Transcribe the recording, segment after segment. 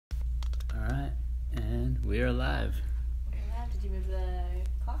We are live. We're live. Did you move the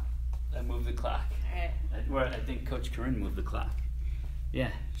clock? I moved the clock. All right. I think Coach Corinne moved the clock. Yeah,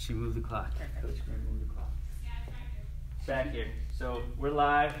 she moved the clock. Perfect. Coach Corinne moved the clock. Yeah, it's back here. So we're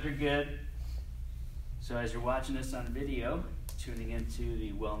live. You're good. So as you're watching this on video, tuning into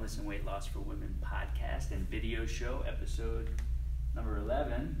the Wellness and Weight Loss for Women podcast and video show, episode number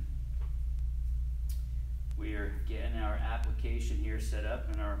 11, we are getting our application here set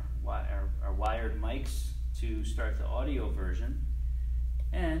up and our wired mics to start the audio version.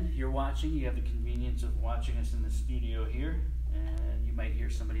 And you're watching, you have the convenience of watching us in the studio here, and you might hear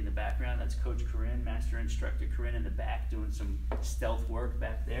somebody in the background. That's Coach Corinne, Master Instructor Corinne in the back doing some stealth work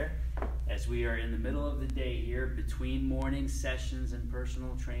back there. As we are in the middle of the day here, between morning sessions and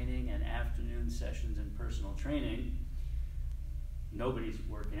personal training and afternoon sessions and personal training, nobody's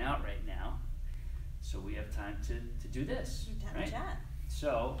working out right now. So we have time to do this, Time to chat.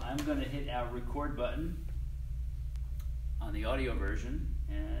 So I'm going to hit our record button on the audio version,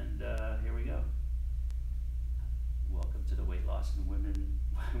 and here we go. Welcome to the Weight Loss and Women,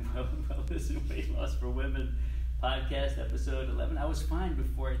 Wellness and Weight Loss for Women podcast, episode 11. I was fine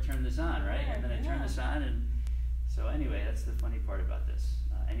before I turned this on, right? And then I turned this on, and so anyway, that's the funny part about this.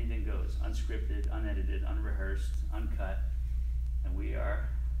 Anything goes, unscripted, unedited, unrehearsed, uncut, and we are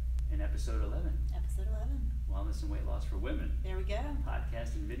in episode 11. Episode 11. Wellness and Weight Loss for Women. There we go.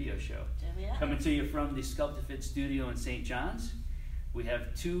 Podcast and video show. There we are. Coming to you from the SculptaFit studio in St. John's. We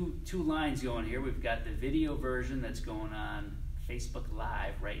have two lines going here. We've got the video version that's going on Facebook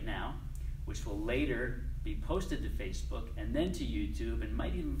Live right now, which will later be posted to Facebook and then to YouTube, and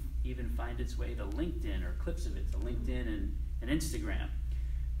might even find its way to LinkedIn, or clips of it to LinkedIn and Instagram.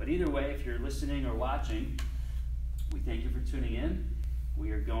 But either way, if you're listening or watching, we thank you for tuning in.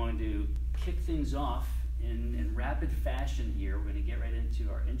 We are going to kick things off in rapid fashion here. We're going to get right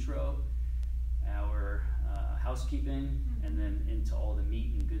into our intro, our housekeeping, and then into all the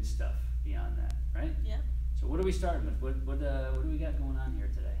meat and good stuff beyond that, right? Yep. So what are we starting with? What do we got going on here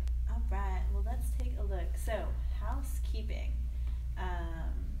today? All right. Well, let's take a look. So, housekeeping.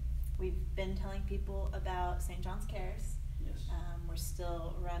 We've been telling people about St. John's Cares. Yes. We're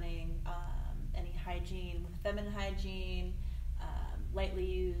still running any hygiene, feminine hygiene, lightly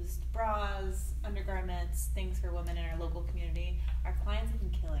used bras, undergarments, things for women in our local community. Our clients have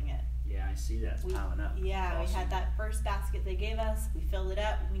been killing it. Yeah, I see that piling up. Yeah, awesome. We had that first basket they gave us. We filled it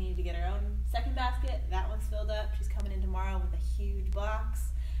up. We needed to get our own second basket. That one's filled up. She's coming in tomorrow with a huge box,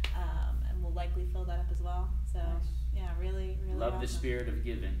 and we'll likely fill that up as well. So, nice. Yeah, really love awesome. The spirit of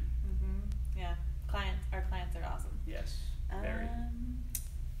giving. Yeah, our clients are awesome. Yes, very.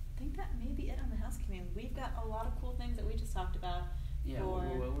 I think that may be it on the housekeeping. We've got a lot of cool things that we just talked about. Yeah,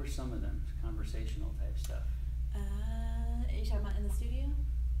 what were some of them? Conversational type stuff. Are you talking about in the studio?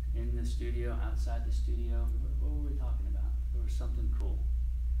 In the studio, outside the studio. What were we talking about? There was something cool.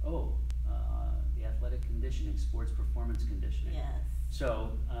 Oh, the athletic conditioning, sports performance conditioning. Yes.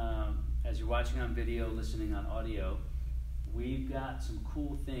 So, as you're watching on video, listening on audio, we've got some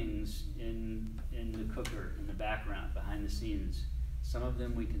cool things in the cooker, in the background, behind the scenes. Some of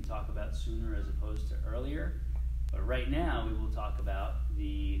them we can talk about sooner as opposed to earlier. But right now, we will talk about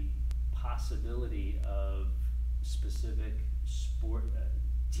the possibility of specific sport,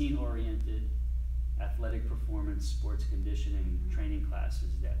 teen-oriented athletic performance, sports conditioning training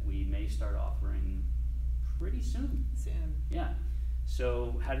classes that we may start offering pretty soon. Yeah.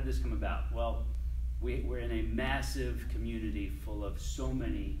 So how did this come about? Well, we're in a massive community full of so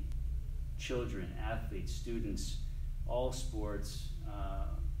many children, athletes, students, all sports,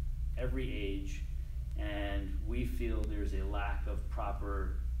 every age. And we feel there's a lack of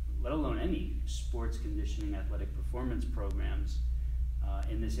proper, let alone any sports conditioning athletic performance programs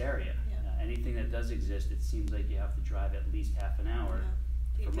in this area. Yeah. Anything that does exist, it seems like you have to drive at least half an hour.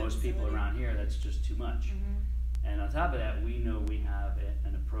 Yeah. For most people around here, that's just too much. And on top of that, we know we have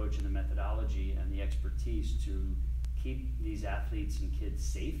an approach and a methodology and the expertise to keep these athletes and kids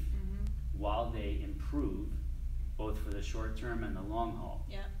safe while they improve, both for the short term and the long haul.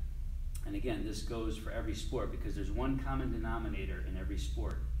 Yeah. And again, this goes for every sport because there's one common denominator in every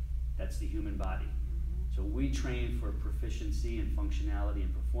sport. That's the human body. So we train for proficiency and functionality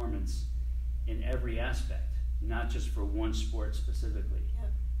and performance in every aspect, not just for one sport specifically.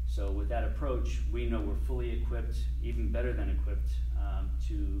 Yep. So with that approach, we know we're fully equipped, even better than equipped,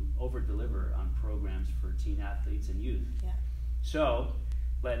 to over-deliver on programs for teen athletes and youth. Yeah. So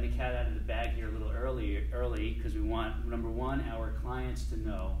letting the cat out of the bag here a little early because we want, number one, our clients to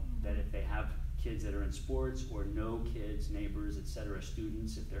know that if they have kids that are in sports or know kids, neighbors, etc.,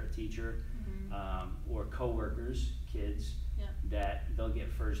 students, if they're a teacher, or coworkers, kids, that they'll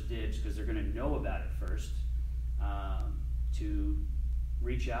get first dibs because they're going to know about it first. To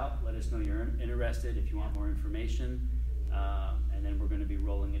reach out, let us know you're interested if you want more information, and then we're going to be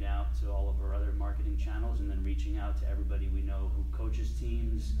rolling it out to all of our other marketing channels, and then reaching out to everybody we know who coaches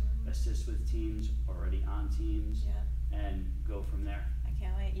teams, assists with teams, already on teams, and go from there. I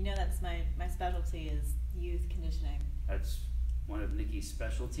can't wait. You know, that's my specialty is youth conditioning. That's one of Nikki's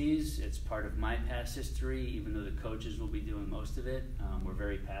specialties. It's part of my past history, even though the coaches will be doing most of it. We're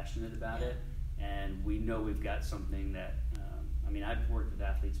very passionate about it, and we know we've got something that, I mean, I've worked with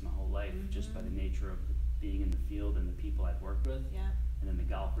athletes my whole life just by the nature of being in the field and the people I've worked with, and then the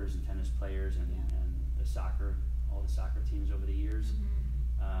golfers and tennis players and the soccer, all the soccer teams over the years.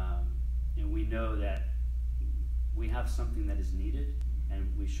 And we know that we have something that is needed and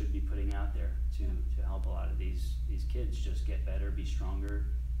we should be putting out there to help a lot of these kids just get better, be stronger,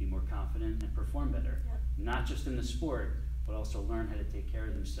 be more confident, and perform better. Not just in the sport, but also learn how to take care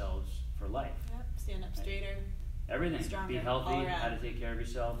of themselves for life. Stand up straighter. Everything. Stronger, be healthy, how to take care of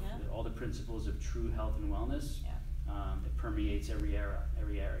yourself, all the principles of true health and wellness. It permeates every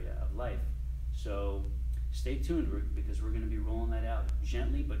area of life. So stay tuned because we're going to be rolling that out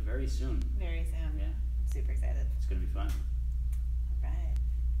gently but very soon. Very soon. I'm super excited. It's going to be fun. All right.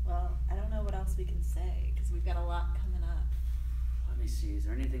 Well, I don't know what else we can say because we've got a lot coming up. Let me see. Is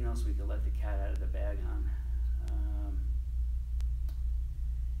there anything else we could let the cat out of the bag on?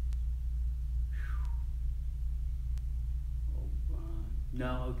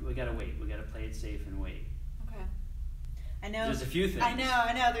 No, we gotta wait. We gotta play it safe and wait. Okay. I know. There's a few things. I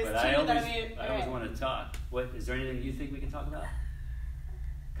know. There's but two I always want to talk. Is there anything you think we can talk about?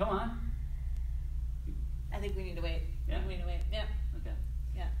 Come on. I think we need to wait. Yeah. We need to wait. Yeah. Okay.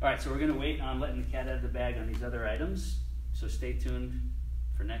 Yeah. All right. So we're gonna wait on letting the cat out of the bag on these other items. So stay tuned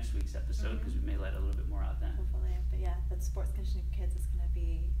for next week's episode because we may let a little bit more out then. Hopefully, but yeah, but sports conditioning for kids is gonna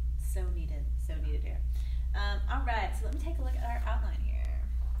be so needed here. All right. So let me take a look at our outline here.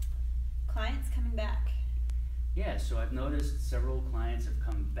 Clients coming back. Yeah, so I've noticed several clients have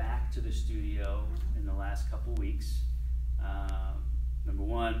come back to the studio in the last couple weeks. Number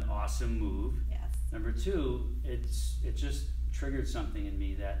one, awesome move. Yes. Number two, it just triggered something in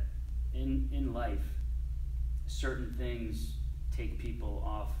me that in life, certain things take people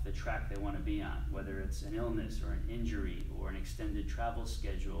off the track they want to be on, whether it's an illness or an injury or an extended travel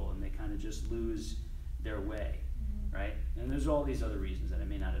schedule, and they kind of just lose their way, right? And there's all these other reasons that I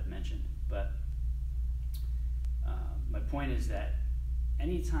may not have mentioned. But my point is that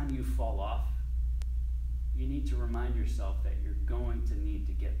anytime you fall off, you need to remind yourself that you're going to need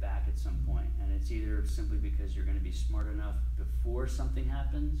to get back at some point. And it's either simply because you're going to be smart enough before something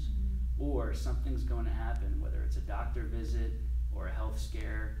happens, or something's going to happen, whether it's a doctor visit or a health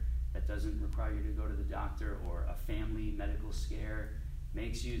scare that doesn't require you to go to the doctor, or a family medical scare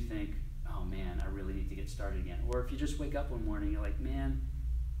makes you think, oh man, I really need to get started again. Or if you just wake up one morning, you're like, man,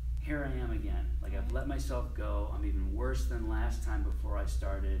 here I am again. Like, I've let myself go. I'm even worse than last time before I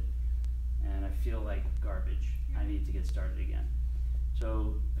started, and I feel like garbage. I need to get started again.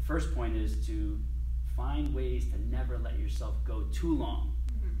 So the first point is to find ways to never let yourself go too long,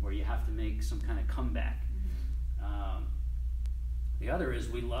 where you have to make some kind of comeback. The other is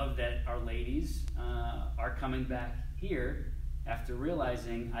we love that our ladies are coming back here after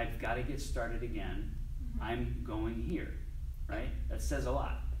realizing I've got to get started again. I'm going here, right? That says a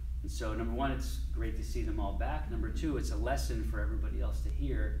lot. And so number one, it's great to see them all back. Number two, it's a lesson for everybody else to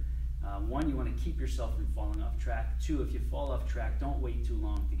hear. One, you want to keep yourself from falling off track. Two, if you fall off track, don't wait too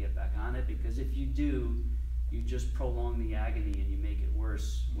long to get back on it, because if you do, you just prolong the agony and you make it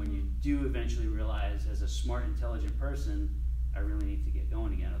worse when you do eventually realize, as a smart, intelligent person, I really need to get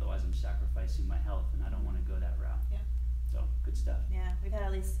going again, otherwise I'm sacrificing my health and I don't want to go that route. Yeah. So, good stuff. Yeah, we've had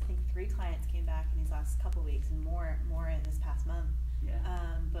at least, I think, 3 clients came back in these last couple weeks, and more in this past month. Yeah.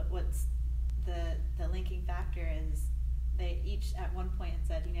 But what's the linking factor is they each at one point had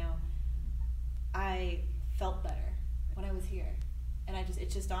said, I felt better when I was here, and it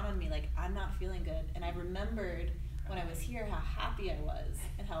just dawned on me, like, I'm not feeling good, and I remembered when I was here how happy I was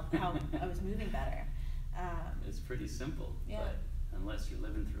and how I was moving better. It's pretty simple, yeah. But unless you're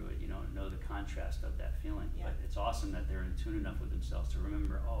living through it, you don't know the contrast of that feeling. Yeah. But it's awesome that they're in tune enough with themselves to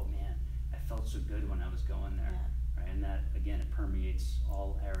remember, oh man, I felt so good when I was going there. Yeah. Right? And that, again, it permeates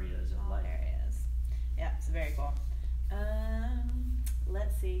all areas of life. All areas. Yeah, it's very cool.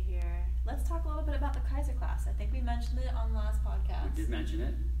 Let's see here. Let's talk a little bit about the Keiser class. I think we mentioned it on the last podcast. We did mention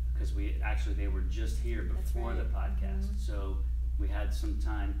it because they were just here before the podcast. So we had some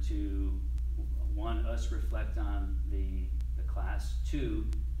time to, one, us reflect on the class. Two,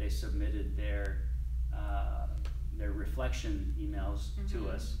 they submitted their their reflection emails to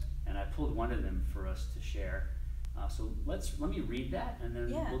us, and I pulled one of them for us to share. So let me read that, and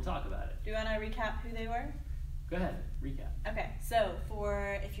then we'll talk about it. Do you want to recap who they were? Go ahead, recap. Okay, so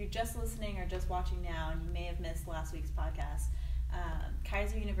if you're just listening or just watching now, and you may have missed last week's podcast,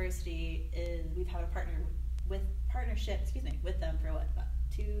 Keiser University we've had a partnership with them for about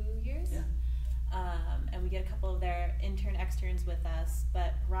 2 years? Yeah. And we get a couple of their externs with us,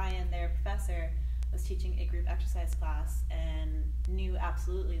 but Ryan, their professor, was teaching a group exercise class and knew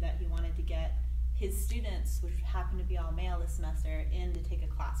absolutely that he wanted to get his students, which happened to be all male this semester, in to take a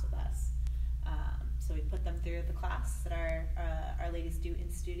class with us. So we put them through the class that our ladies do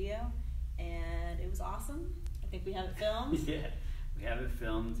in studio, and it was awesome. I think we have it filmed. Yeah, we have it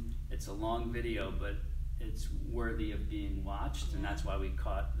filmed. It's a long video, but it's worthy of being watched, and that's why we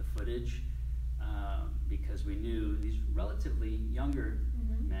caught the footage, because we knew these relatively younger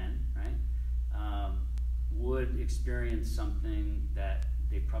men, right, would experience something that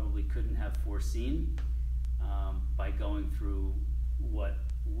they probably couldn't have foreseen by going through what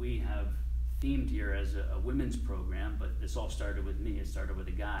we have themed here as a women's program, but this all started with me. It started with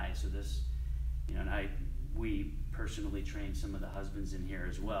a guy, so this, and we personally trained some of the husbands in here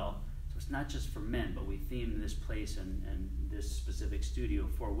as well. So it's not just for men, but we themed this place and this specific studio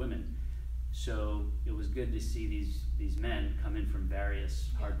for women. So it was good to see these men come in from various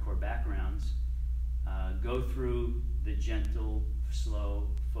hardcore backgrounds, go through the gentle, slow,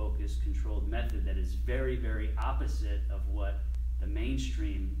 focused, controlled method that is very, very opposite of what the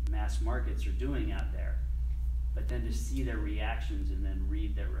mainstream mass markets are doing out there. But then to see their reactions and then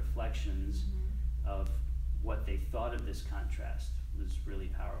read their reflections of what they thought of this contrast was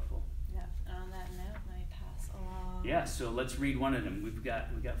really powerful. Yeah, and on that note, let me pass along. Yeah, so let's read one of them. We got.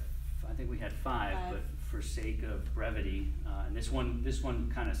 I think we had five, but for sake of brevity, and this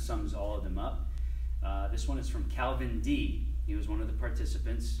one kind of sums all of them up. This one is from Calvin D. He was one of the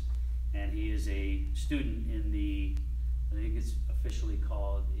participants, and he is a student in the, I think it's officially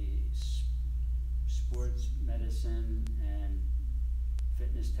called a sports medicine and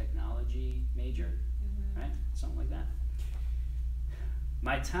fitness technology major, right? Something like that.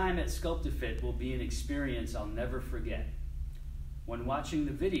 My time at SculptaFit will be an experience I'll never forget. When watching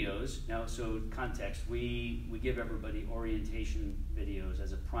the videos, now, so context, we give everybody orientation videos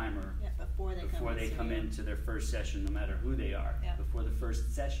as a primer before they come into their first session, no matter who they are. Yeah. Before the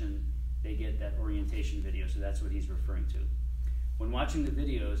first session, they get that orientation video, so that's what he's referring to. When watching the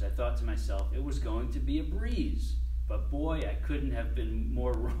videos, I thought to myself, it was going to be a breeze, but boy, I couldn't have been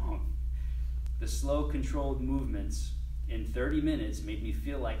more wrong. The slow, controlled movements in 30 minutes made me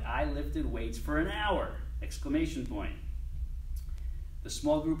feel like I lifted weights for an hour! Exclamation point. The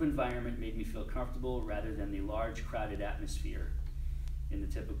small group environment made me feel comfortable rather than the large, crowded atmosphere in the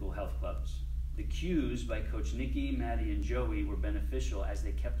typical health clubs. The cues by Coach Nikki, Madi, and Joey were beneficial as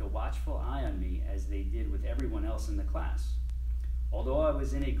they kept a watchful eye on me as they did with everyone else in the class. Although I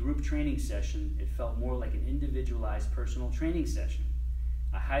was in a group training session, it felt more like an individualized personal training session.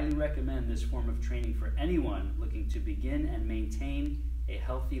 I highly recommend this form of training for anyone looking to begin and maintain a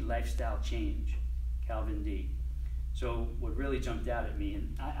healthy lifestyle change. Calvin D. So what really jumped out at me,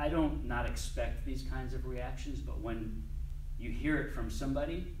 and I don't not expect these kinds of reactions, but when you hear it from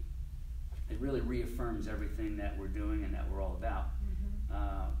somebody, it really reaffirms everything that we're doing and that we're all about.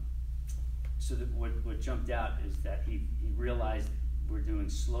 So that what jumped out is that he realized we're doing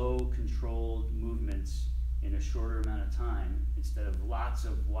slow, controlled movements in a shorter amount of time instead of lots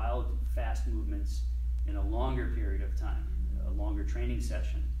of wild, fast movements in a longer period of time, a longer training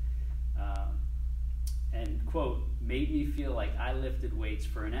session. And, quote, made me feel like I lifted weights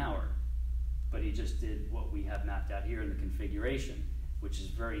for an hour. But he just did what we have mapped out here in the configuration, which is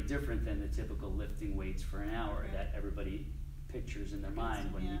very different than the typical lifting weights for an hour that everybody pictures in their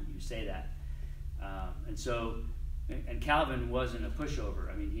mind when you say that. And Calvin wasn't a pushover.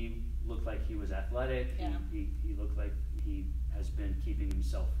 I mean, he looked like he was athletic. Yeah. He looked like he has been keeping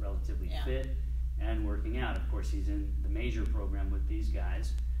himself relatively fit and working out. Of course, he's in the major program with these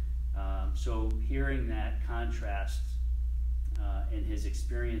guys. So hearing that contrast in his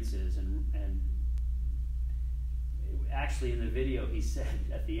experiences, and actually in the video he said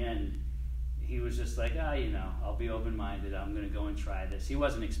at the end, he was just like, I'll be open-minded, I'm going to go and try this. He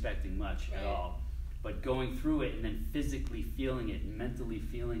wasn't expecting much at all, but going through it and then physically feeling it and mentally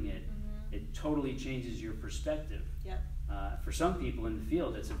feeling it, it totally changes your perspective. Yep. For some people in the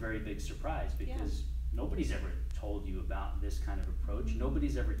field, it's a very big surprise because nobody's ever told you about this kind of approach.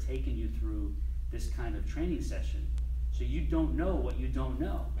 Nobody's ever taken you through this kind of training session. So you don't know what you don't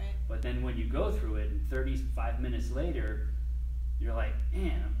know. Right. But then when you go through it, and 35 minutes later, you're like,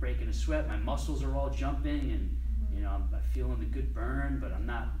 man, I'm breaking a sweat. My muscles are all jumping, and You know, I'm feeling the good burn, but I'm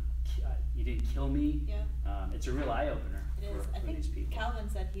not. You didn't kill me. Yeah. It's a real eye opener for these people. Calvin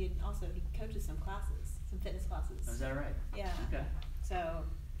said he coaches some classes, some fitness classes. Is that right? Yeah. Okay. So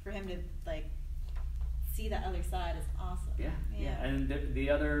for him to like see that other side is awesome. Yeah. And the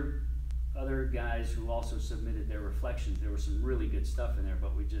other guys who also submitted their reflections, there was some really good stuff in there,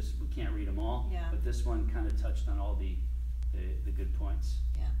 but we can't read them all. Yeah. But this one kind of touched on all the good points.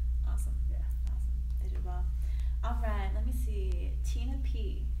 Yeah. Awesome. Yeah. Awesome. They did well. All right. Let me see. Tina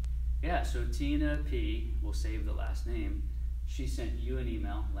P. Yeah. So Tina P. We'll save the last name. She sent you an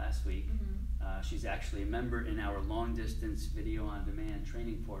email last week. Mm-hmm. She's actually a member in our long-distance video-on-demand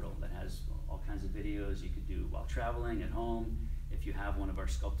training portal that has all kinds of videos you could do while traveling, at home. If you have one of our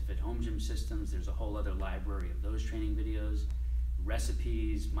SculptaFit home gym systems, there's a whole other library of those training videos,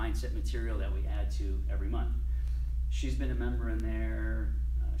 recipes, mindset material that we add to every month. She's been a member in there.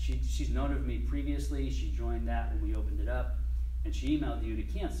 She's known of me previously. She joined that when we opened it up, and she emailed you to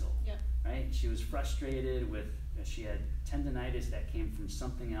cancel. Yep. Right? She was frustrated with, she had tendinitis that came from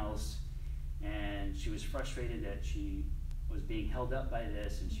something else, and she was frustrated that she was being held up by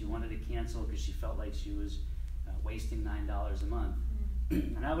this, and she wanted to cancel because she felt like she was wasting $9 a month.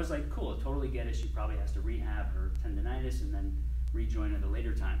 Mm-hmm. And I was like, cool, totally get it. She probably has to rehab her tendinitis and then rejoin at a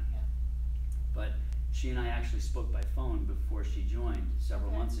later time. Yeah. But she and I actually spoke by phone before she joined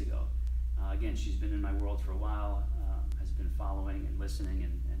several months ago. Again, she's been in my world for a while, has been following and listening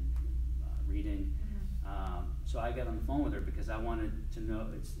and reading. Mm-hmm. So I got on the phone with her because I wanted to know,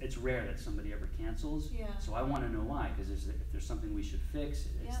 it's rare that somebody ever cancels. Yeah. So I want to know why, because if there's something we should fix,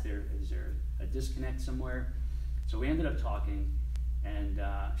 is there a disconnect somewhere? So we ended up talking, and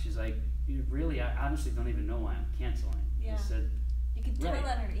she's like, really, I honestly don't even know why I'm canceling. Yeah. I said, you can tell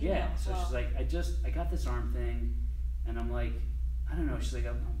that in her email. Yeah, so she's like, I got this arm thing, and I'm like, I don't know. She's like,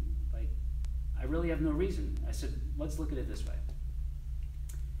 I'm like, I really have no reason. I said, let's look at it this way.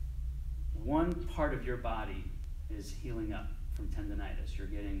 One part of your body is healing up from tendinitis. You're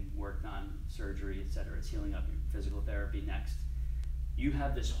getting worked on, surgery, etc. It's healing up. Your physical therapy next. You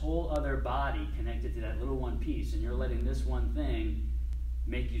have this whole other body connected to that little one piece, and you're letting this one thing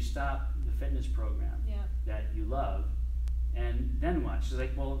make you stop the fitness program that you love. And then what? She's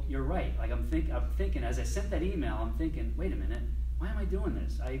like, well, you're right. Like I'm thinking, as I sent that email, I'm thinking, wait a minute, why am I doing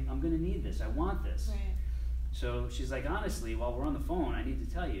this? I'm going to need this. I want this. Right. So she's like, honestly, while we're on the phone, I need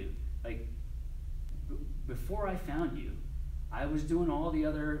to tell you, like, before I found you, I was doing all the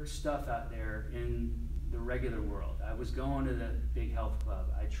other stuff out there in the regular world. I was going to the big health club.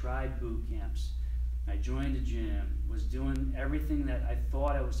 I tried boot camps. I joined a gym, was doing everything that I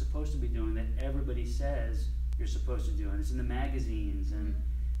thought I was supposed to be doing that everybody says you're supposed to do, and it's in the magazines. And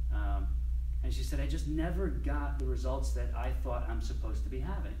she said, I just never got the results that I thought I'm supposed to be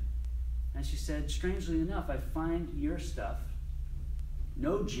having. And she said, strangely enough, I find your stuff,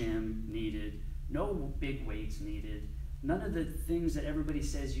 no gym needed, no big weights needed, none of the things that everybody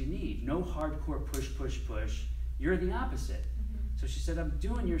says you need, no hardcore push. You're the opposite. So she said, I'm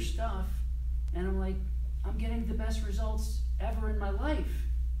doing your stuff, and I'm like, I'm getting the best results ever in my life.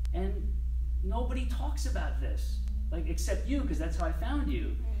 And nobody talks about this, like, except you, because that's how I found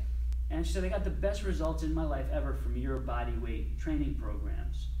you. And she said, I got the best results in my life ever from your body weight training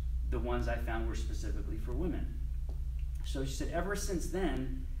programs. The ones I found were specifically for women. So she said, ever since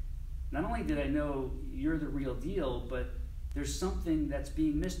then, not only did I know you're the real deal, but there's something that's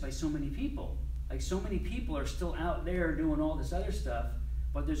being missed by so many people. Like, so many people are still out there doing all this other stuff,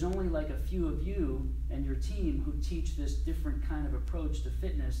 but there's only like a few of you and your team who teach this different kind of approach to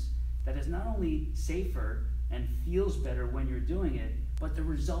fitness that is not only safer and feels better when you're doing it, but the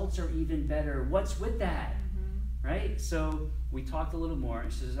results are even better. What's with that? Right? So we talked a little more,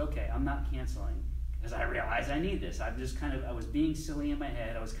 and she says, okay, I'm not canceling, because I realized I need this. I was being silly in my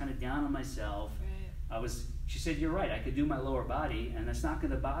head. I was kind of down on myself. Right. She said, you're right, I could do my lower body, and that's not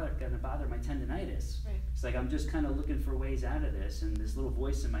gonna bother my tendinitis. Right. It's like, I'm just kind of looking for ways out of this, and this little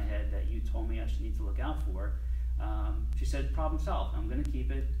voice in my head that you told me I should need to look out for. She said, problem solved. I'm gonna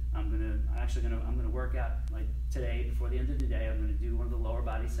keep it. I'm gonna work out like today, before the end of the day. I'm gonna do one of the lower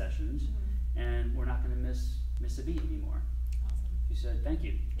body sessions, and we're not gonna miss a beat anymore. Awesome. She said, thank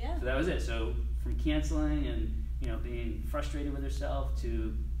you. Yeah. So that was it. So from canceling and being frustrated with herself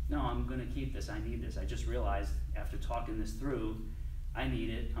to, no, I'm gonna keep this. I need this. I just realized after talking this through, I need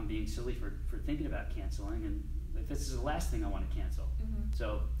it. I'm being silly for thinking about canceling, and like, this is the last thing I want to cancel.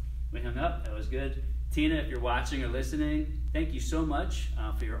 So we hung up. That was good. Tina, if you're watching or listening, thank you so much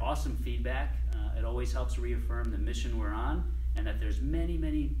for your awesome feedback. It always helps reaffirm the mission we're on, and that there's many,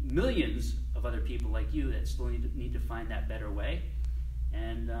 many millions of other people like you that still need to find that better way.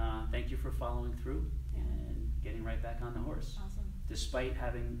 And thank you for following through. And getting right back on the horse. Awesome. Despite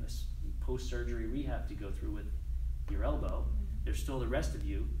having a post-surgery rehab to go through with your elbow, there's still the rest of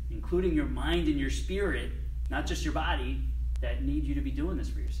you, including your mind and your spirit, not just your body, that need you to be doing this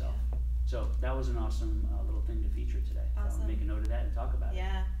for yourself. So that was an awesome little thing to feature today. Awesome. So I'll make a note of that and talk about it.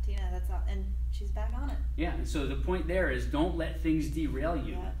 Yeah, Tina, that's all, and she's back on it. Yeah, and so the point there is don't let things derail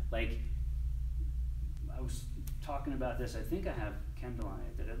you. Yeah. Like, I was talking about this, I think I have Kendall on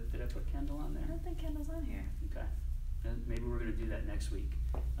it. Did I put Kendall on there? I don't think Kendall's on here. Okay. Maybe we're going to do that next week.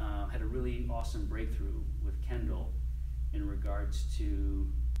 Had a really awesome breakthrough with Kendall in regards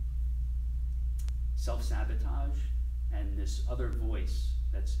to self-sabotage and this other voice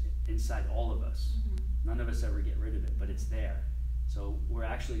that's inside all of us. None of us ever get rid of it, but it's there. So we're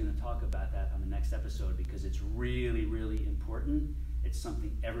actually going to talk about that on the next episode because it's really, really important. It's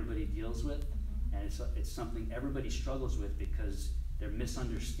something everybody deals with, and it's something everybody struggles with because they're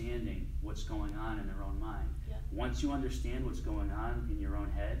misunderstanding what's going on in their own mind. Yeah. Once you understand what's going on in your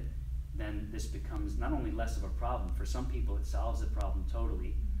own head, then this becomes not only less of a problem, for some people it solves the problem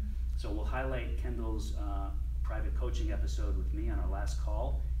totally. So we'll highlight Kendall's private coaching episode with me on our last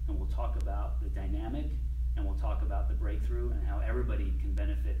call, and we'll talk about the dynamic, and we'll talk about the breakthrough and how everybody can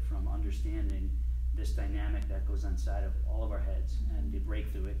benefit from understanding this dynamic that goes inside of all of our heads and the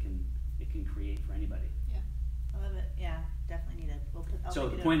breakthrough it can create for anybody. Yeah, I love it. Yeah, definitely needed. So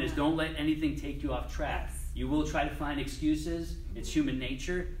the point is, don't let anything take you off track. Yes. You will try to find excuses. It's human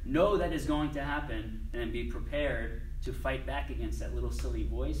nature. Know that is going to happen, and then be prepared to fight back against that little silly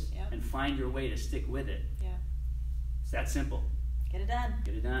voice and find your way to stick with it. Yeah. It's that simple. Get it done.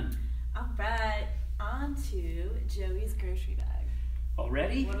 Get it done. All right, on to Joey's grocery bag.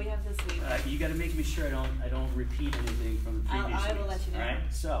 Already? What do we have this week? You got to make me sure I don't repeat anything from the previous I will weeks. let you know. All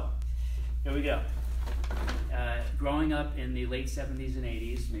right. So here we go. Growing up in the late 70s and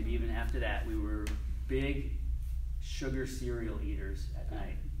 80s, maybe even after that, we were big sugar cereal eaters at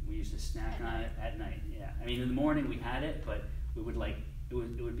night. We used to snack on it at night. Yeah. I mean, in the morning we had it, but we would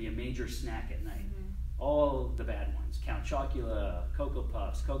it would be a major snack at night. All the bad ones: Count Chocula, Cocoa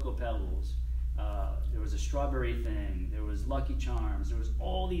Puffs, Cocoa Pebbles. There was a strawberry thing. There was Lucky Charms. There was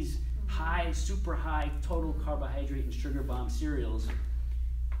all these high, super high total carbohydrate and sugar bomb cereals.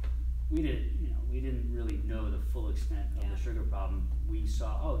 We didn't really know the full extent of the sugar problem. We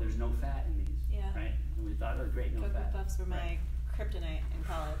saw, there's no fat in these, right? And we thought, great, no fat. Cocoa Puffs were my kryptonite in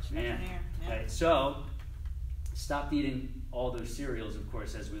college. Yeah. Right. So stopped eating all those cereals, of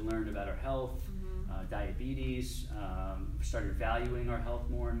course, as we learned about our health, diabetes, started valuing our health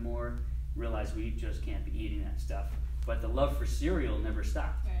more and more, realized we just can't be eating that stuff. But the love for cereal never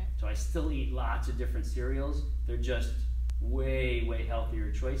stopped. Right. So I still eat lots of different cereals. They're just way, way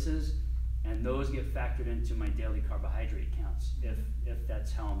healthier choices, and those get factored into my daily carbohydrate counts if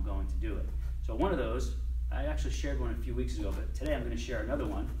that's how I'm going to do it. So one of those, I actually shared one a few weeks ago, but today I'm going to share another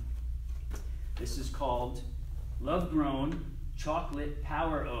one. This is called Love Grown Chocolate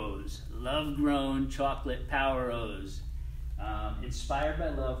Power O's. Love Grown Chocolate Power O's. Inspired by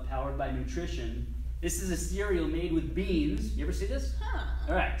love, powered by nutrition. This is a cereal made with beans. You ever see this? Huh.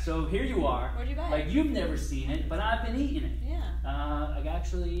 All right, so here you are. Where'd you buy it? Like, you've never seen it, but I've been eating it. Yeah.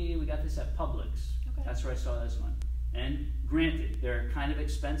 We got this at Publix. Okay. That's where I saw this one. And granted, they're kind of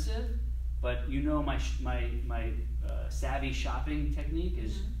expensive, but you know my savvy shopping technique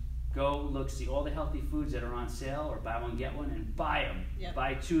is go look, see all the healthy foods that are on sale, or buy one, get one, and buy them. Yep.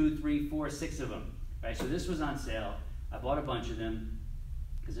 Buy 2, 3, 4, 6 of them. Right, so this was on sale. I bought a bunch of them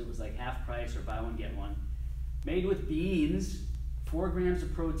because it was like half price, or buy one, get one. Made with beans, 4 grams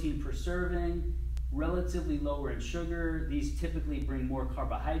of protein per serving, relatively lower in sugar. These typically bring more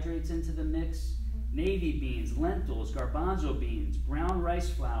carbohydrates into the mix. Navy beans, lentils, garbanzo beans, brown rice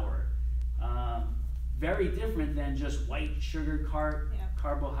flour. Very different than just white sugar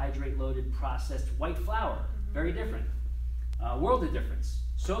carbohydrate-loaded processed white flour. Very different. World of difference.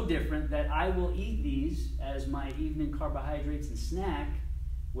 So different that I will eat these as my evening carbohydrates and snack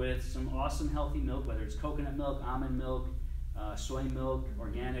with some awesome healthy milk, whether it's coconut milk, almond milk, soy milk,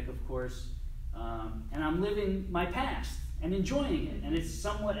 organic of course. And I'm living my past and enjoying it. And it's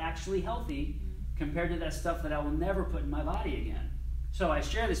somewhat actually healthy compared to that stuff that I will never put in my body again. So I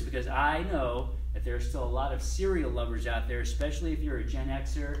share this because I know that there are still a lot of cereal lovers out there, especially if you're a Gen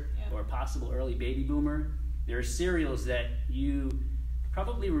Xer or a possible early baby boomer. There are cereals that you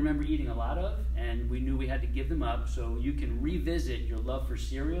probably remember eating a lot of, and we knew we had to give them up, so you can revisit your love for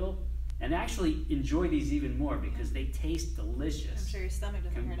cereal and actually enjoy these even more because they taste delicious. I'm sure your stomach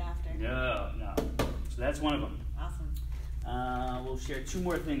doesn't hurt after. No. So that's one of them. Awesome. We'll share 2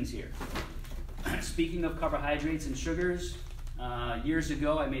 more things here. Speaking of carbohydrates and sugars, Years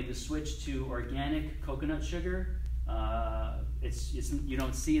ago, I made the switch to organic coconut sugar. You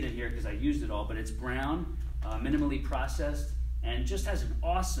don't see it in here because I used it all, but it's brown, minimally processed, and just has an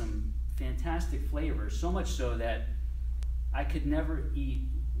awesome, fantastic flavor. So much so that I could never eat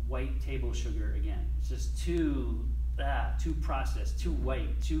white table sugar again. It's just too processed, too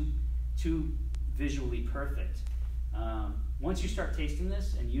white, too visually perfect. Once you start tasting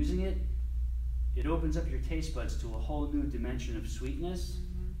this and using it, it opens up your taste buds to a whole new dimension of sweetness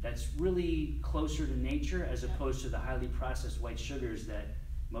that's really closer to nature as opposed to the highly processed white sugars that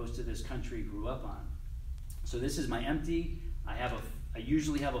most of this country grew up on. So this is my empty. I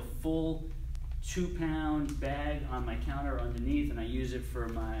usually have a full 2-pound bag on my counter underneath, and I use it for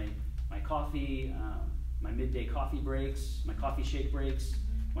my coffee, my midday coffee breaks, my coffee shake breaks,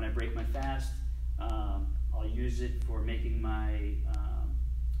 when I break my fast. I'll use it for making my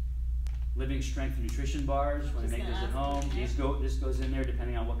living strength nutrition bars when I make those at home. This goes in there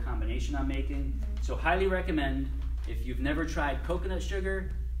depending on what combination I'm making. So highly recommend, if you've never tried coconut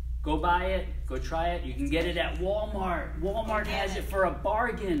sugar, go buy it, go try it. You can get it at Walmart. Walmart has it for a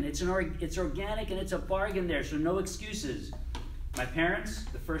bargain. It's organic and it's a bargain there, so no excuses. My parents,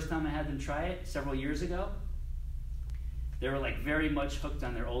 the first time I had them try it several years ago, they were like very much hooked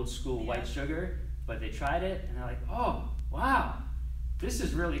on their old school white sugar, but they tried it and they're like, oh, wow, this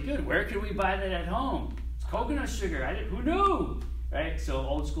is really good. Where can we buy that at home? It's coconut sugar. Who knew? Right? So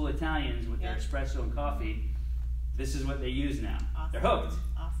old school Italians with their espresso and coffee, this is what they use now. Awesome. They're hooked.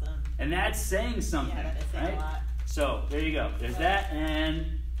 Awesome. And that's saying something. Yeah, that is saying a lot. So there you go. There's that.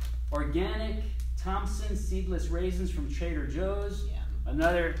 And organic Thompson seedless raisins from Trader Joe's. Yeah.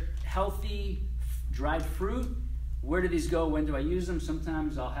 Another healthy dried fruit. Where do these go? When do I use them?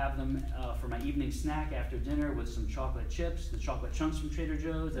 Sometimes I'll have them for my evening snack after dinner with some chocolate chips, the chocolate chunks from Trader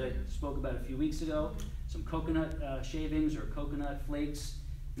Joe's that I spoke about a few weeks ago, some coconut shavings or coconut flakes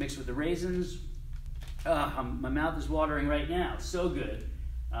mixed with the raisins. My mouth is watering right now. So good.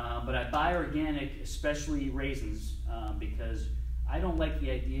 But I buy organic, especially raisins, because I don't like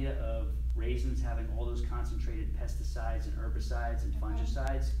the idea of raisins having all those concentrated pesticides and herbicides and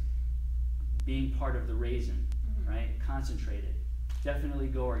fungicides being part of the raisin. Right? Concentrated. Definitely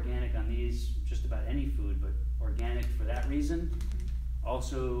go organic on these, just about any food, but organic for that reason.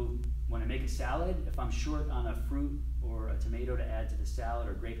 Also, when I make a salad, if I'm short on a fruit or a tomato to add to the salad,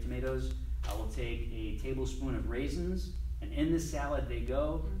 or grape tomatoes, I will take a tablespoon of raisins, and in the salad they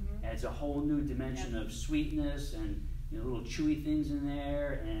go. Adds a whole new dimension of sweetness and little chewy things in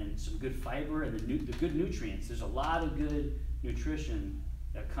there, and some good fiber and the good nutrients. There's a lot of good nutrition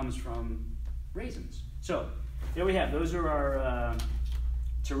that comes from raisins. So there we have. Those are our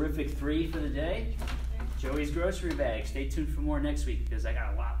terrific 3 for the day. Joey's grocery bag. Stay tuned for more next week because I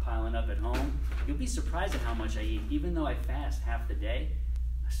got a lot piling up at home. You'll be surprised at how much I eat. Even though I fast half the day,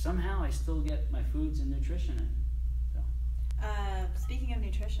 somehow I still get my foods and nutrition in. So. Speaking of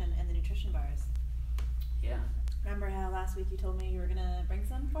nutrition and the nutrition bars. Yeah. Remember how last week you told me you were going to bring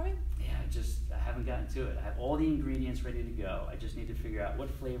some for me? Yeah, I haven't gotten to it. I have all the ingredients ready to go. I just need to figure out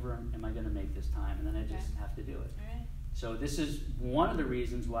what flavor am I going to make this time, and then I just have to do it. All right. So this is one of the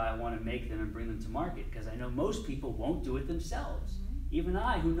reasons why I want to make them and bring them to market, because I know most people won't do it themselves. Even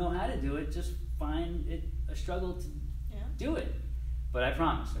I, who know how to do it, just find it a struggle to do it. But I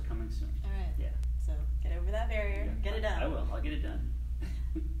promise, they're coming soon. All right. Yeah. So get over that barrier. Get it done. I will. I'll get it done.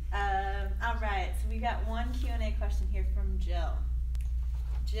 All right, so we got one Q&A question here from Jill.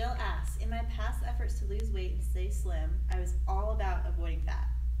 Jill asks, in my past efforts to lose weight and stay slim, I was all about avoiding fat.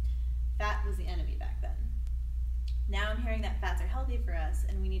 Fat was the enemy back then. Now I'm hearing that fats are healthy for us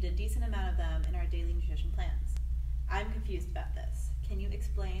and we need a decent amount of them in our daily nutrition plans. I'm confused about this. Can you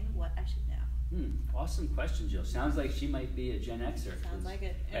explain what I should know? Awesome question, Jill. Sounds like she might be a Gen Xer. Sounds like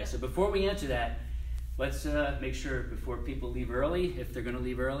it. Yeah. All right, so before we answer that, let's make sure before people leave early, if they're going to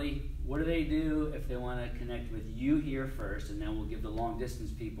leave early, what do they do if they want to connect with you here first, and then we'll give the long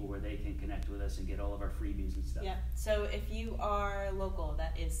distance people where they can connect with us and get all of our freebies and stuff. Yeah, so if you are local,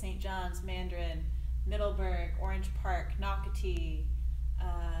 that is St. John's, Mandarin, Middleburg, Orange Park, Nocatee,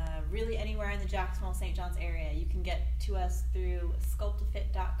 really anywhere in the Jacksonville, St. John's area, you can get to us through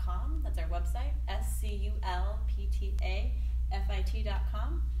SculptaFit.com. That's our website,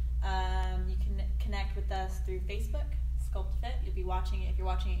 SculptaFit.com. You can connect with us through Facebook, SculptaFit. You'll be watching it. If you're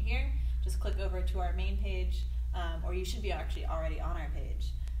watching it here, just click over to our main page, or you should be actually already on our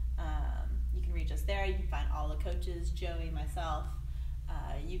page. You can reach us there. You can find all the coaches, Joey, myself.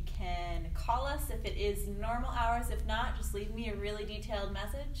 You can call us if it is normal hours. If not, just leave me a really detailed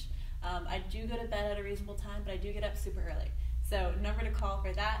message. I do go to bed at a reasonable time, but I do get up super early. So number to call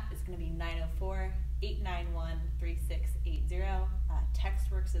for that is going to be 891-3680.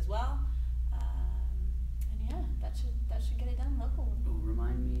 Text works as well. And yeah, that should get it done local. Ooh,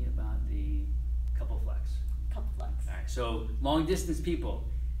 remind me about the couple flex. Couple flex. All right, so long distance people.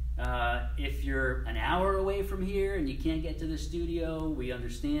 If you're an hour away from here and you can't get to the studio, we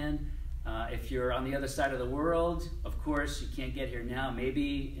understand. If you're on the other side of the world, of course, you can't get here now.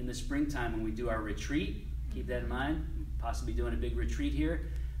 Maybe in the springtime when we do our retreat, keep that in mind, possibly doing a big retreat here.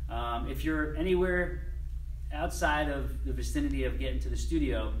 If you're anywhere outside of the vicinity of getting to the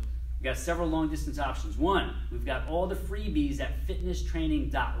studio, we've got several long distance options. One, we've got all the freebies at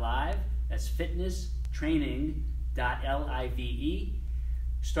fitnesstraining.live. That's fitnesstraining.live.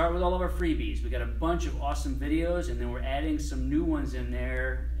 Start with all of our freebies. We got a bunch of awesome videos, and then we're adding some new ones in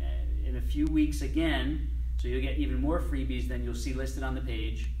there in a few weeks again, so you'll get even more freebies than you'll see listed on the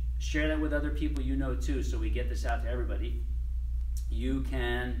page. Share that with other people you know too, so we get this out to everybody. You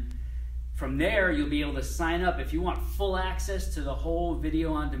can, from there, you'll be able to sign up if you want full access to the whole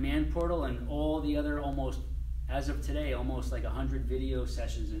video on demand portal and all the other almost, as of today, almost like 100 video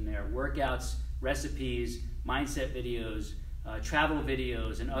sessions in there. Workouts, recipes, mindset videos, travel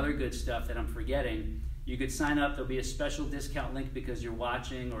videos, and other good stuff that I'm forgetting. You could sign up. There'll be a special discount link because you're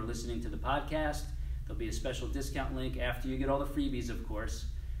watching or listening to the podcast. There'll be a special discount link after you get all the freebies, of course.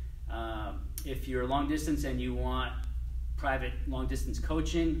 If you're long distance and you want private long distance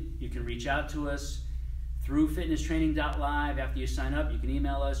coaching, you can reach out to us through fitnesstraining.live. After you sign up, you can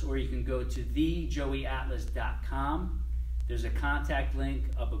email us, or you can go to thejoeyatlas.com. There's a contact link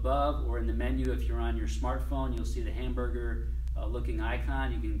up above, or in the menu if you're on your smartphone, you'll see the hamburger looking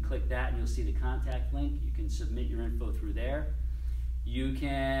icon. You can click that and you'll see the contact link. You can submit your info through there. You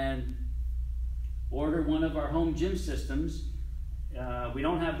can order one of our home gym systems. We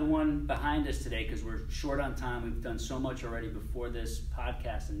don't have the one behind us today because we're short on time. We've done so much already before this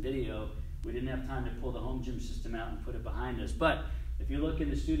podcast and video. We didn't have time to pull the home gym system out and put it behind us. But if you look in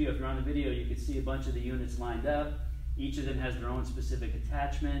the studio, if you're on the video, you can see a bunch of the units lined up. Each of them has their own specific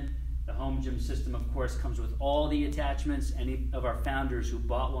attachment. The home gym system, of course, comes with all the attachments. Any of our founders who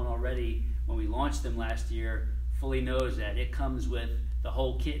bought one already when we launched them last year fully knows that it comes with the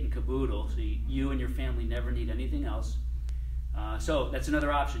whole kit and caboodle, so you and your family never need anything else. So that's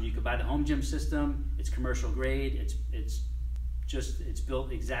another option. You could buy the home gym system. It's commercial grade. It's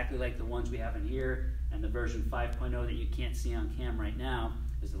built exactly like the ones we have in here, and the version 5.0 that you can't see on cam right now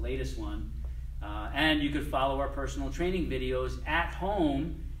is the latest one. And you could follow our personal training videos at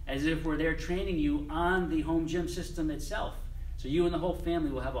home as if we're there training you on the home gym system itself. So you and the whole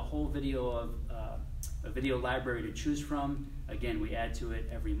family will have a whole video a video library to choose from. Again, we add to it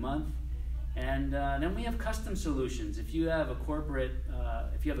every month. And then we have custom solutions. If you have a corporate,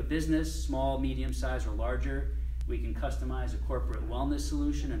 if you have a business, small, medium size, or larger, we can customize a corporate wellness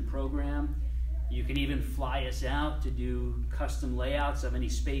solution and program. You can even fly us out to do custom layouts of any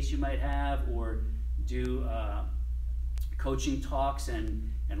space you might have, or do coaching talks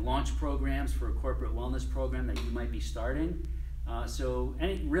and launch programs for a corporate wellness program that you might be starting. So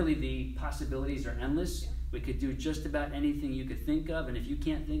really the possibilities are endless. We could do just about anything you could think of, and if you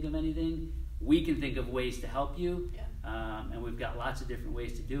can't think of anything, we can think of ways to help you. And we've got lots of different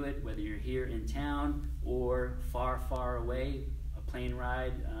ways to do it, whether you're here in town or far, far away. A plane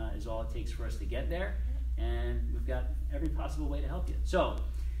ride is all it takes for us to get there, and we've got every possible way to help you. So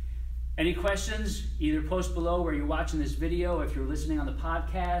any questions, either post below where you're watching this video. If you're listening on the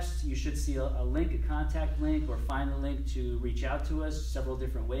podcast, you should see a link, a contact link, or find a link to reach out to us several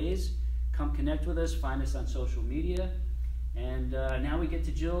different ways. Come connect with us, find us on social media. And now we get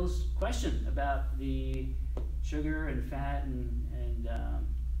to Jill's question about the sugar and fat and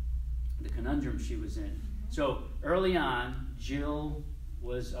the conundrum she was in. So early on, Jill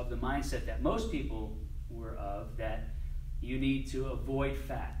was of the mindset that most people were of, that you need to avoid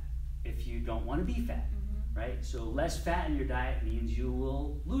fat if you don't want to be fat, right? So less fat in your diet means you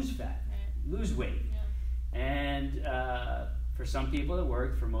will lose fat, lose weight. And for some people it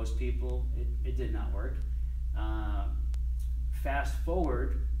worked, for most people it did not work. Fast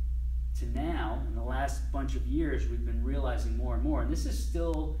forward to now, in the last bunch of years, we've been realizing more and more, and this is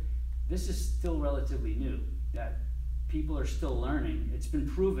still relatively new, that people are still learning. It's been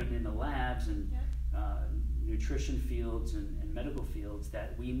proven in the labs and nutrition fields and medical fields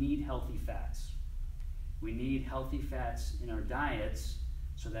that we need healthy fats. We need healthy fats in our diets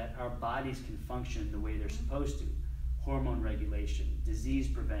so that our bodies can function the way they're supposed to. Hormone regulation, disease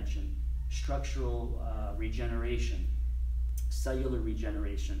prevention, structural regeneration, cellular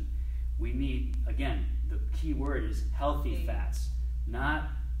regeneration. We need, again, the key word is healthy fats, not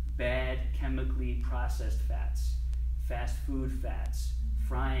bad chemically processed fats. fast food fats,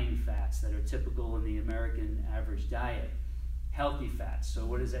 frying fats that are typical in the American average diet, healthy fats. So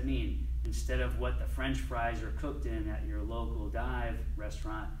what does that mean? Instead of what the French fries are cooked in at your local dive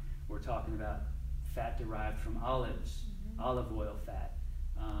restaurant, we're talking about fat derived from olives, olive oil fat.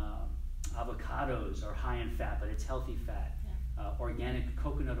 Avocados are high in fat, but it's healthy fat. Organic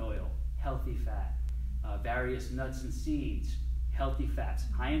coconut oil, healthy fat. Various nuts and seeds, healthy fats.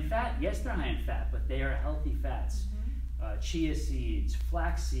 High in fat? Yes, they're high in fat, but they are healthy fats. Chia seeds,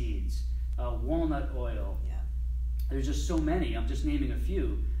 flax seeds, walnut oil. There's just so many. I'm just naming a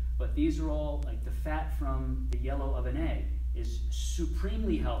few, but these are all, like the fat from the yellow of an egg is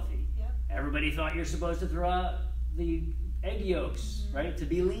supremely healthy. Everybody thought you're supposed to throw out the egg yolks, right, to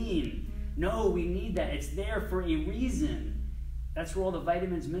be lean. No, we need that. It's there for a reason. That's where all the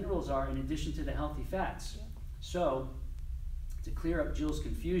vitamins, minerals are, in addition to the healthy fats. So, to clear up Jill's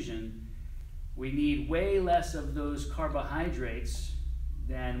confusion, we need way less of those carbohydrates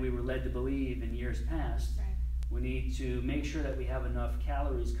than we were led to believe in years past. We need to make sure that we have enough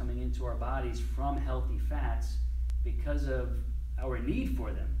calories coming into our bodies from healthy fats because of our need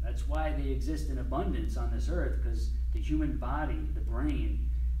for them. That's why they exist in abundance on this earth, because the human body, the brain,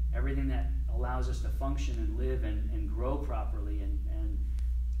 everything that allows us to function and live and grow properly and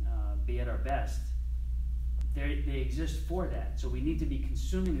be at our best, they exist for that. So we need to be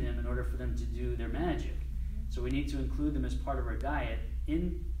consuming them in order for them to do their magic. So we need to include them as part of our diet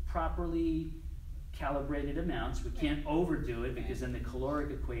in properly calibrated amounts. We can't overdo it because then the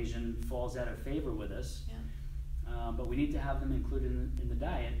caloric equation falls out of favor with us. But we need to have them included in the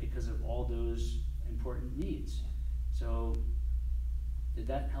diet because of all those important needs. So did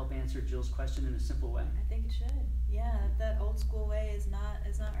that help answer Jill's question in a simple way? I think it should. Yeah, that old school way is not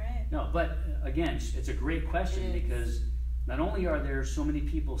right. No, but again, it's a great question because not only are there so many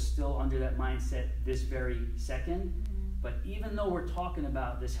people still under that mindset this very second, but even though we're talking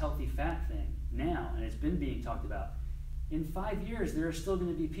about this healthy fat thing now, and it's been being talked about, in 5 years there are still going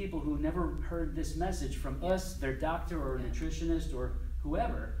to be people who never heard this message from us, their doctor or nutritionist or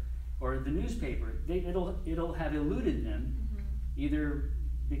whoever, or the newspaper. It'll have eluded them, either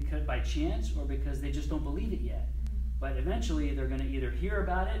because by chance or because they just don't believe it yet. But eventually they're going to either hear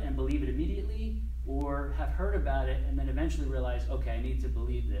about it and believe it immediately, or have heard about it and then eventually realize, okay, I need to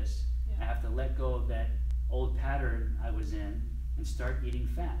believe this. I have to let go of that old pattern I was in and start eating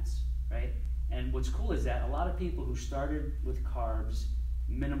fats, right? And what's cool is that a lot of people who started with carbs,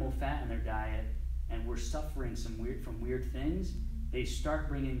 minimal fat in their diet, and were suffering from weird things, they start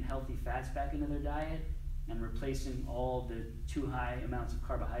bringing healthy fats back into their diet and replacing all the too high amounts of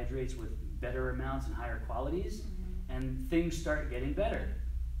carbohydrates with better amounts and higher qualities, and things start getting better.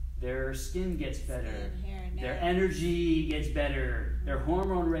 Their skin gets better, their energy gets better, their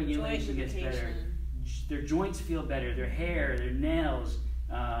hormone regulation gets better, their joints feel better, their hair, their nails,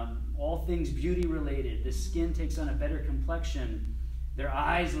 all things beauty related. The skin takes on a better complexion, their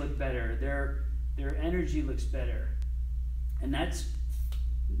eyes look better, their energy looks better. And that's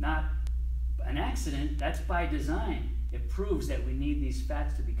not an accident, that's by design. It proves that we need these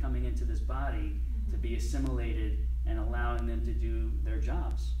fats to be coming into this body to be assimilated and allowing them to do their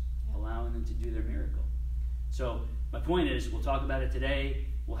jobs, allowing them to do their miracle. So my point is, we'll talk about it today.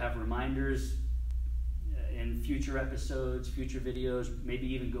 We'll have reminders in future episodes, future videos, maybe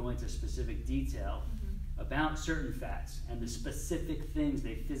even go into specific detail about certain fats and the specific things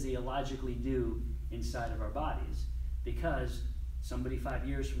they physiologically do inside of our bodies, because somebody 5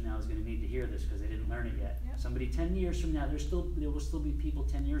 years from now is going to need to hear this because they didn't learn it yet. Somebody 10 years from now, there will still be people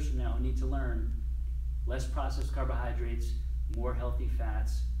 10 years from now who need to learn less processed carbohydrates, more healthy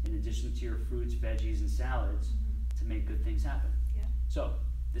fats, in addition to your fruits, veggies, and salads to make good things happen. So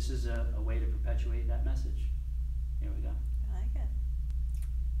this is a way to perpetuate that message. Here we go. I like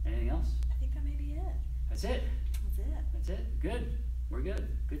it. Anything else? I think that may be it. That's it. That's it. Good. We're good.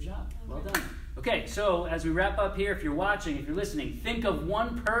 Good job. Well done. Okay, so as we wrap up here, if you're watching, if you're listening, think of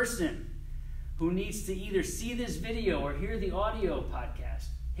one person who needs to either see this video or hear the audio podcast.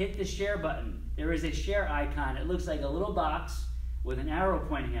 Hit the share button. There is a share icon. It looks like a little box with an arrow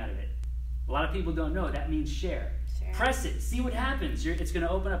pointing out of it. A lot of people don't know that means share. Press it. See what happens. It's going to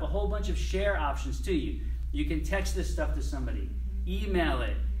open up a whole bunch of share options to you. You can text this stuff to somebody. Email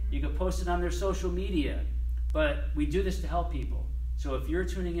it. You can post it on their social media. But we do this to help people. So if you're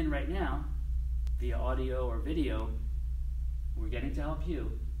tuning in right now via audio or video, we're getting to help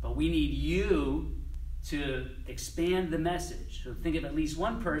you. But we need you to expand the message. So think of at least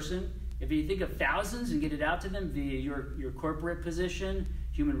one person. If you think of thousands and get it out to them via your corporate position,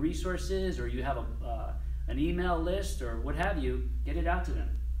 human resources, or you have an email list or what have you, get it out to them.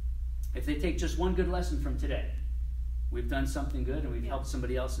 If they take just one good lesson from today, we've done something good and we've helped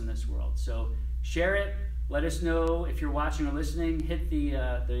somebody else in this world. So share it. Let us know if you're watching or listening. Hit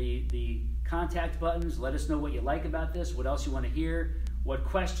the contact buttons. Let us know what you like about this, what else you want to hear, what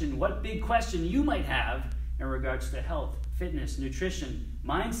big question you might have in regards to health, fitness, nutrition,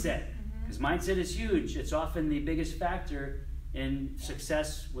 mindset. Because mindset is huge. It's often the biggest factor in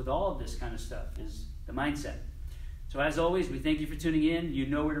success with all of this kind of stuff is the mindset. So as always, we thank you for tuning in. You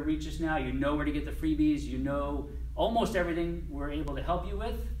know where to reach us now. You know where to get the freebies. You know almost everything we're able to help you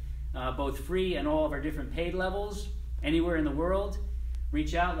with, both free and all of our different paid levels, anywhere in the world.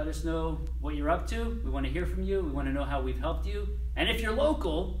 Reach out. Let us know what you're up to. We want to hear from you. We want to know how we've helped you. And if you're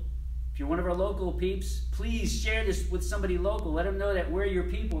local, if you're one of our local peeps, please share this with somebody local. Let them know that we're your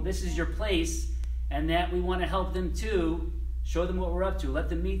people. This is your place, and that we want to help them too. Show them what we're up to. Let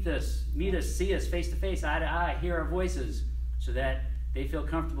them meet us, see us face to face, eye to eye, hear our voices, so that they feel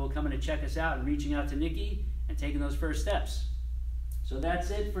comfortable coming to check us out and reaching out to Nikki and taking those first steps. So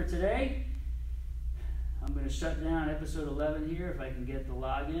that's it for today. I'm going to shut down episode 11 here if I can get the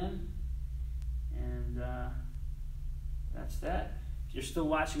login. And that's that. If you're still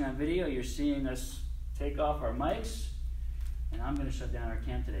watching on video, you're seeing us take off our mics. And I'm going to shut down our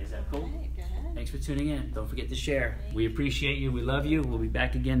camp today. Is that cool? Okay, go ahead. Thanks for tuning in. Don't forget to share. We appreciate you. We love you. We'll be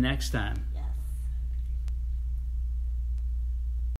back again next time.